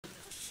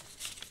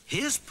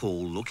Here's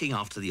Paul looking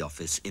after the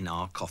office in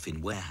our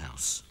coffin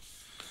warehouse.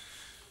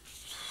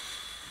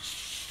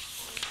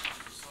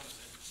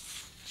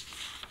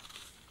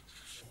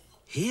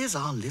 Here's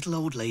our little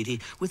old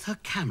lady with her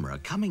camera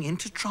coming in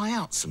to try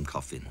out some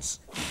coffins.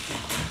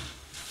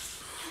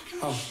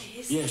 Oh,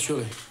 yeah,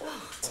 surely.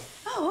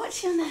 Oh,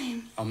 what's your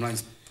name? Oh, my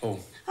name's Paul.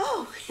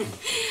 Oh,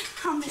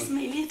 I'm Miss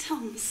Amelia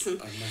Thompson.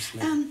 Oh, nice to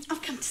meet you.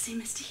 I've come to see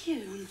Mr.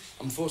 Hume.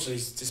 Unfortunately,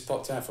 he's just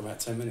popped out for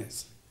about 10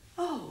 minutes.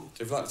 Oh.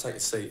 So if you'd like to take a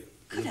seat.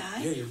 Could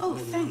I? Yeah, oh,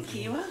 thank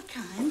you. You are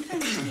kind.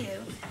 Thank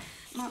you.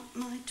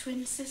 My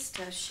twin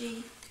sister,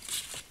 she,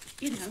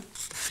 2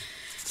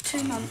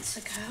 months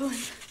ago,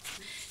 and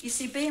you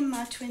see, being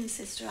my twin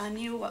sister, I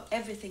knew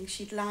everything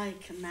she'd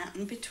like and that,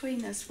 and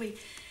between us, we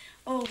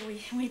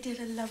did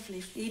a lovely,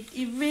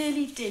 he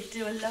really did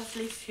do a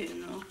lovely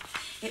funeral.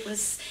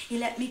 He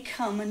let me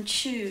come and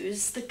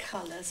choose the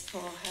colours for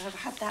her. I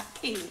had that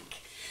pink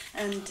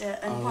and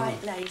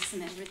white lace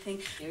and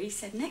everything. He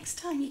said, next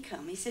time you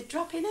come, he said,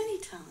 drop in any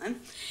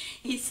time.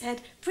 He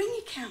said, bring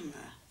your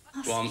camera.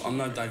 Well, I'm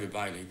no David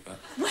Bailey, but...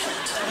 Well,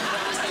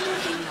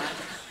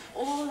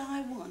 all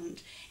I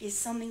want is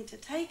something to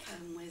take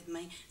home with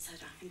me so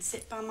that I can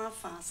sit by my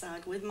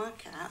fireside with my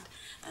cat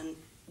and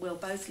we'll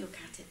both look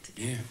at it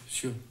together. Yeah,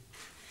 sure.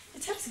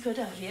 That's good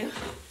of you.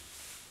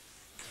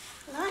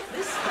 I like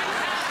this one.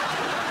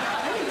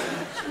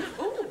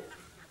 Oh.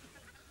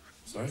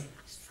 Sorry?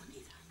 It's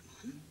funny, that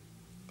one.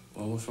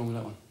 Well, what's wrong with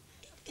that one?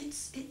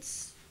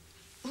 It's...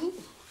 Oh, I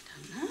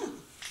don't know.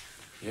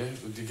 Yeah?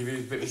 Did it give you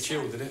a bit of a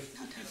chill, did it? I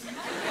don't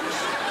know.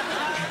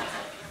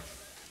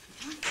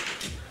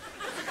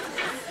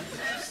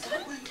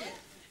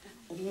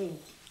 Oh,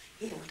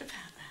 yeah, what about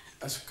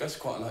that? That's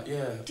quite like,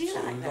 yeah. Do you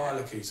sort like of that?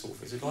 lilac-y sort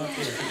of. Is it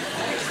lilac-y?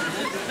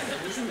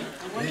 Yeah. Isn't it?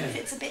 I wonder if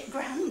it's a bit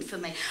grand for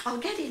me. I'll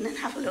get in and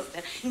have a look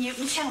there, and you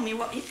can tell me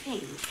what you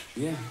think.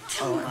 Yeah.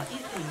 Tell me what you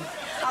think.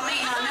 I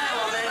mean, I know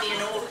I'm only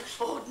an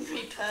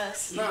ordinary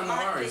person. No, It no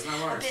might worries, be no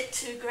worries. a bit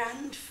too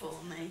grand for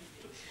me.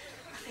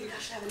 I think I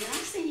shall have a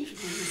nice evening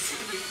this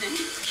evening.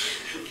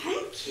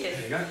 Thank you.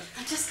 There you go.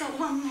 I've just got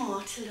one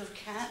more to look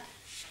at.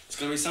 It's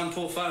going to be some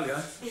portfolio.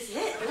 Is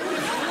it?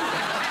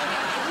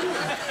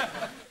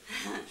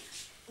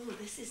 Oh,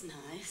 this is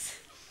nice.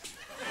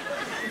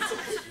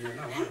 Yeah,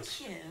 no worries.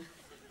 Thank you.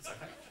 It's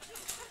okay.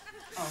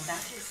 Oh,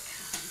 that is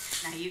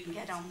kind. Now you can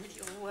get on with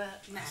your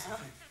work now.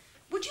 Okay.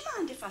 Would you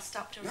mind if I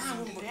stopped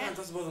around a bit? No, it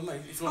doesn't bother me.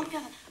 If you I'm like...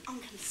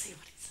 gonna see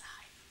what it's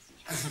like.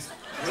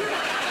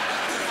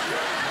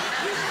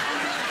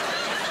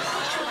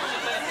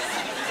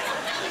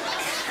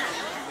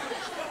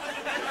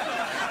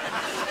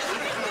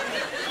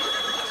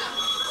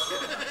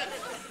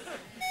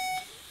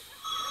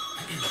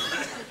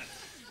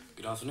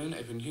 Good afternoon,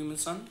 Edwin Hume and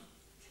Son.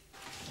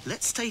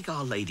 Let's take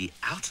our lady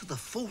out of the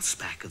false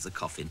back of the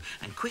coffin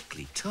and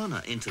quickly turn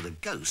her into the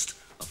ghost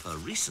of her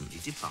recently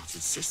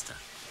departed sister.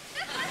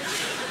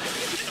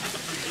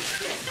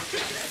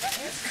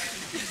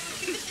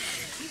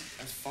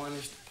 That's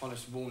finest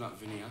polished walnut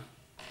veneer.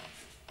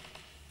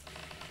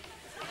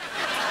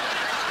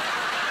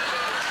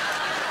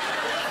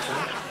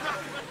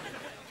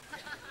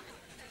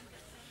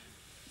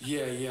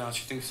 Yeah, I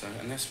should think so.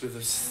 And that's with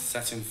a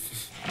satin...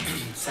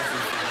 satin...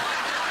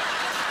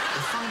 The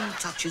final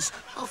touches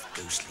of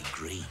ghostly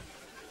green.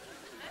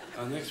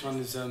 The next one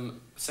is, the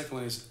second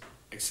one is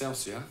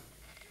Excelsior.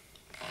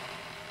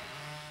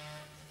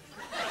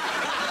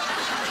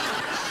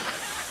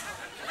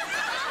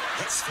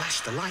 Let's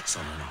flash the lights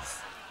on and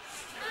off.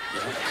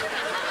 Yeah.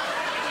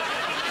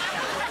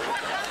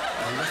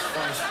 And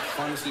that's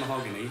finest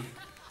mahogany,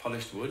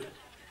 polished wood.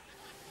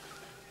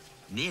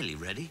 Nearly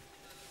ready.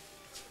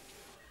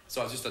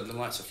 So it's just that the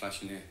lights are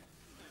flashing here.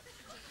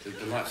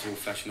 The lights are all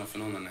flashing off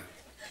and on now.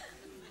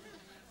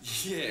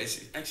 Yeah,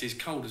 it's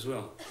cold as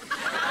well.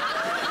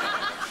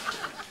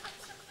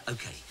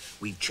 OK,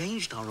 we've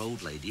changed our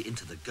old lady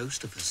into the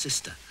ghost of her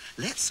sister.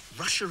 Let's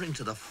rush her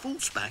into the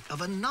false back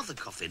of another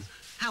coffin.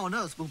 How on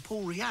earth will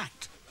Paul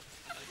react?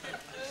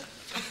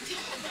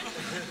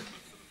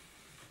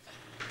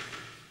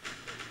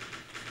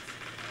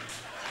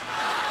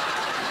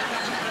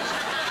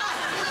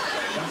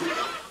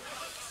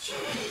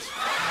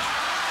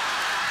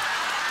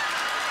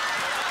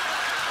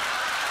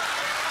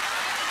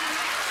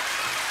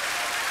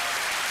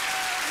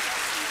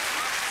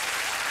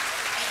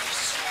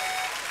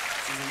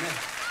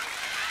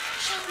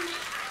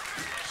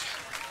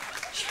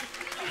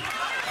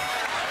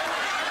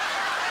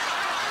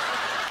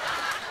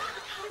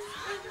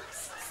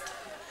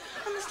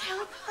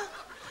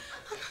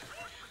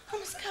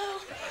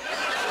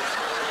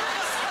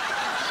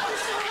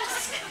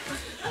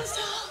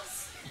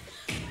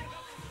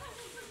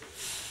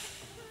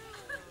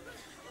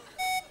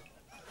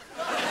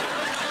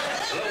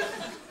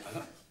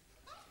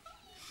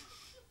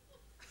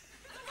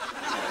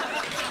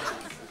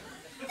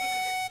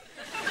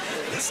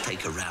 Let's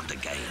take a round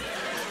again.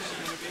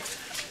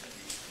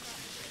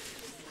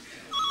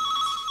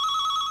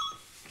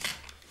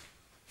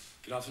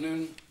 Good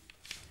afternoon,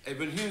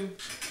 Edwin Hume.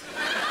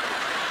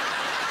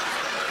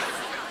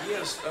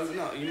 yes.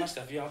 No, you must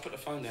have. Yeah, I'll put the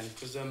phone down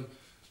because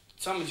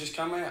someone just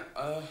come out.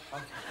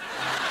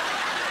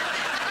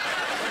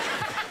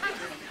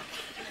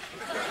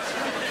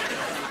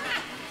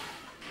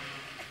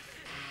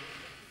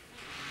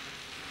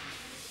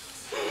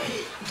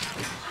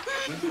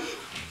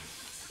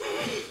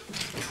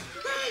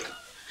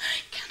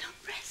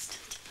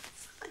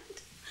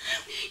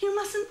 You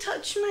mustn't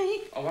touch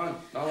me. I won't.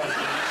 I won't.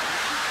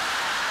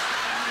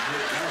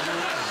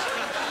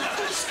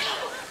 Let's go.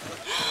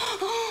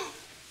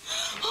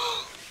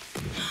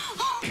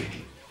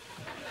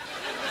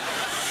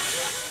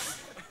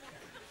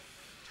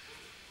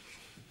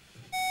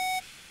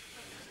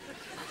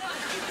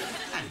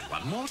 And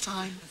one more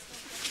time.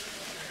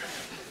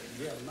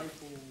 Yeah,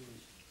 maple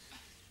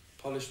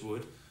polished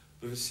wood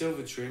with a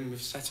silver trim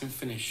with satin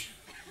finish.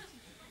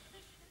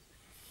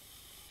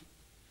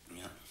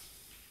 Yeah.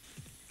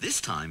 This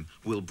time,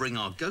 we'll bring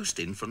our ghost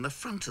in from the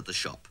front of the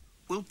shop.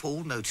 Will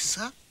Paul notice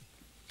her?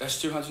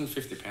 That's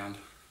 £250.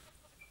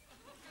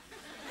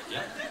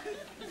 Yeah.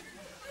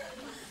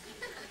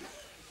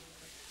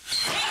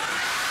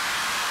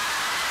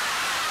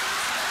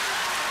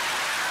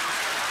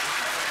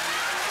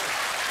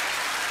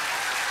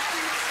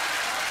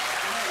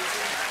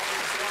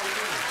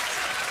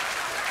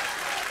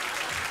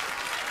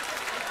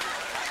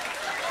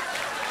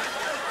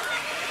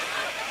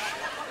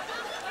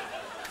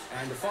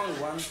 And the final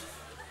one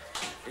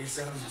is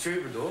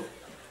troubadour.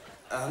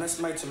 That's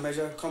made to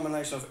measure,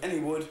 combination of any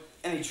wood,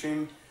 any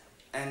trim,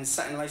 and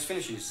satin lace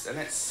finishes, and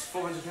that's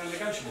 £400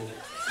 negotiable.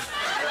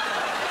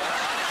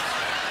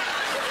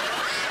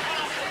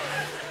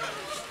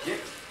 Yep,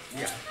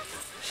 yeah.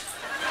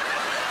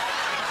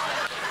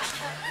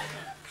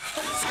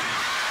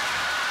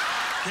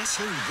 Guess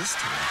who this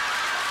time?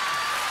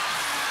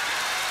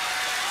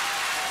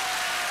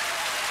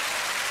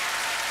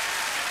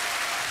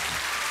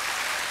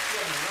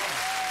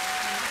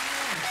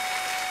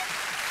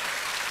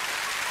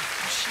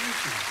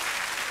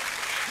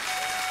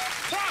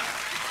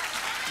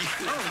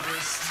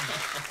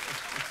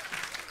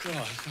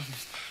 God.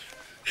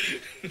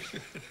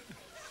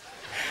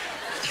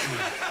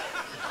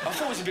 I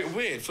thought it was a bit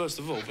weird, first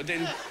of all, but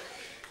then...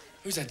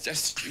 Who's that?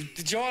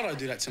 Did Gyro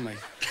do that to me?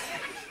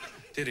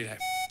 Did he that?